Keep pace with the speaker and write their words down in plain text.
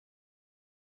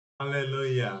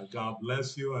Hallelujah. God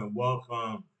bless you and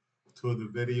welcome to the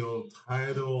video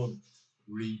titled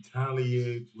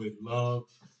Retaliate with Love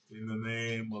in the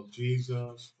name of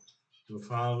Jesus. The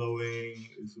following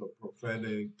is a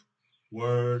prophetic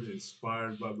word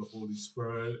inspired by the Holy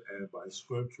Spirit and by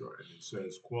scripture. And it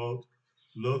says, quote,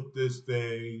 look this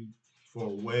day for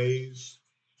ways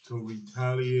to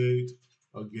retaliate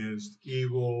against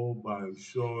evil by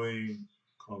showing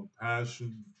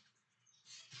compassion,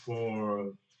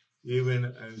 for even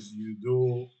as you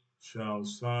do, shall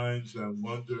signs and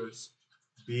wonders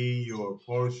be your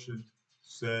portion,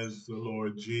 says the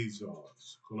Lord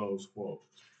Jesus. Close quote.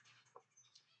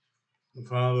 The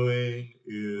following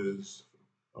is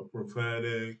a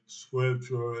prophetic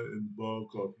scripture in the book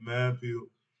of Matthew,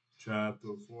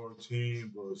 chapter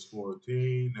 14, verse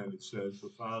 14, and it says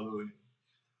the following.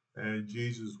 And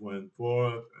Jesus went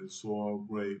forth and saw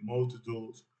great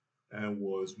multitudes and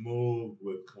was moved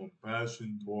with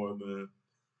compassion toward them,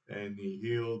 and he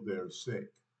healed their sick.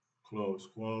 Close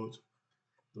quote.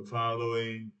 The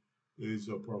following is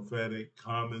a prophetic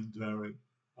commentary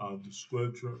on the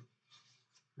scripture,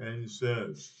 and it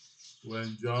says,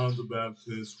 when John the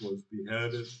Baptist was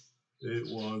beheaded, it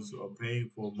was a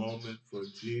painful moment for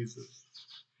Jesus.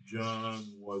 John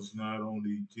was not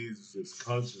only Jesus'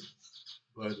 cousin,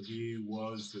 but he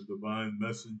was the divine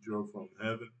messenger from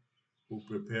heaven who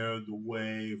prepared the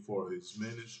way for his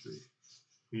ministry.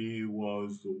 He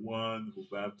was the one who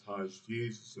baptized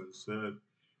Jesus and said,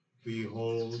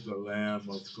 behold the Lamb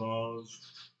of God,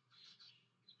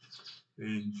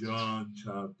 in John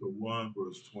chapter 1,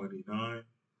 verse 29.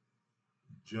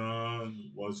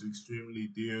 John was extremely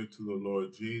dear to the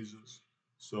Lord Jesus.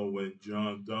 So when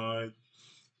John died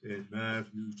in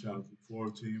Matthew chapter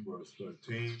 14, verse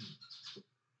 13,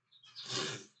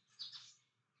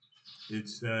 it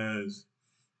says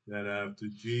that after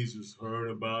Jesus heard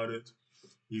about it,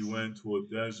 he went to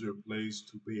a desert place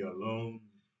to be alone.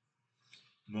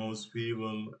 Most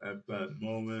people at that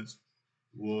moment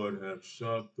would have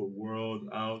shut the world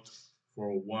out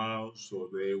for a while so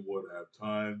they would have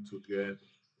time to get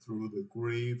through the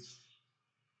grief.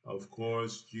 Of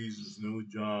course, Jesus knew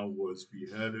John was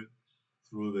beheaded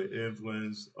through the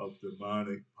influence of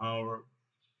demonic power.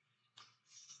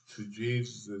 To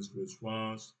Jesus'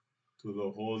 response to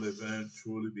the whole event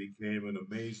truly became an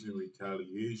amazing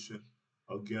retaliation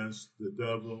against the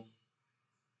devil.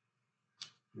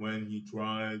 When he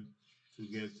tried to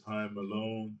get time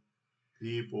alone,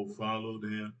 people followed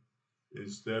him.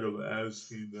 Instead of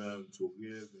asking them to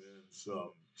give him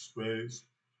some space,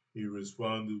 he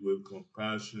responded with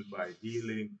compassion by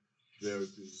healing their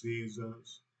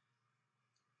diseases.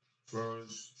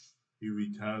 First, he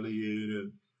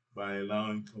retaliated by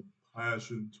allowing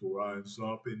compassion to rise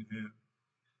up in him.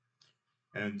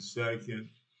 And second,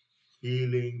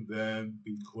 healing then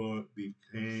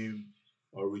became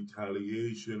a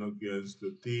retaliation against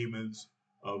the demons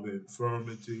of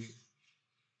infirmity.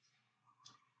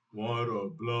 What a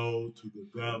blow to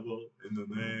the devil in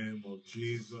the name of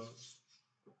Jesus.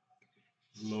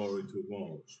 Glory to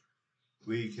God.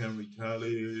 We can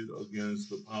retaliate against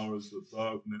the powers of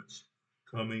darkness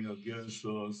coming against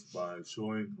us by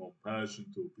showing compassion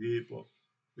to people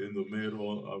in the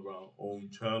middle of our own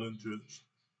challenges,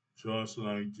 just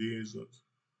like Jesus.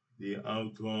 The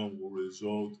outcome will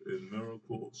result in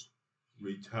miracles.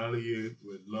 Retaliate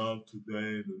with love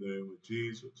today in the name of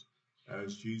Jesus.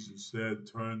 As Jesus said,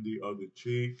 turn the other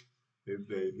cheek. If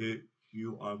they hit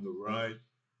you on the right,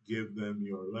 give them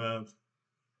your left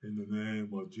in the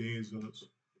name of Jesus.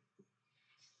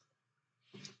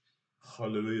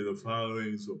 Hallelujah. The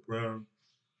following is a prayer.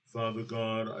 Father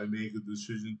God, I make a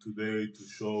decision today to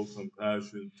show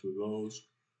compassion to those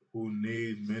who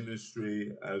need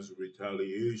ministry as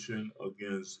retaliation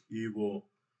against evil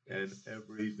and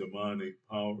every demonic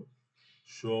power.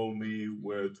 Show me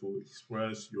where to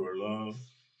express your love,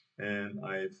 and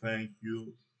I thank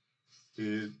you.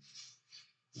 It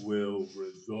will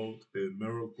result in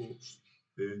miracles.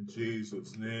 In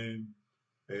Jesus' name,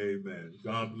 amen.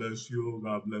 God bless you.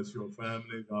 God bless your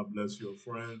family. God bless your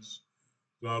friends.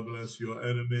 God bless your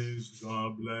enemies.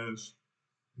 God bless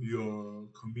your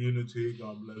community.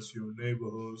 God bless your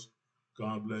neighborhoods.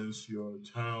 God bless your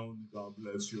town. God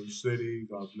bless your city.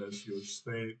 God bless your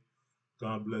state.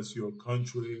 God bless your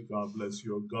country. God bless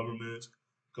your government.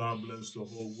 God bless the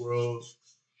whole world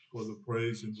for the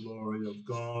praise and glory of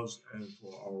God and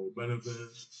for our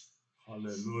benefits.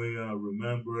 Hallelujah.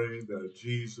 Remembering that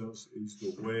Jesus is the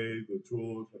way, the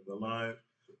truth, and the life,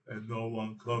 and no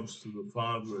one comes to the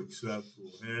Father except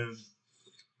through him.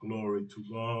 Glory to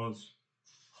God.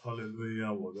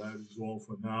 Hallelujah. Well, that is all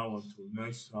for now. Until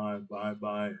next time, bye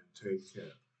bye and take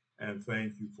care. and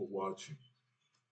thank you for watching.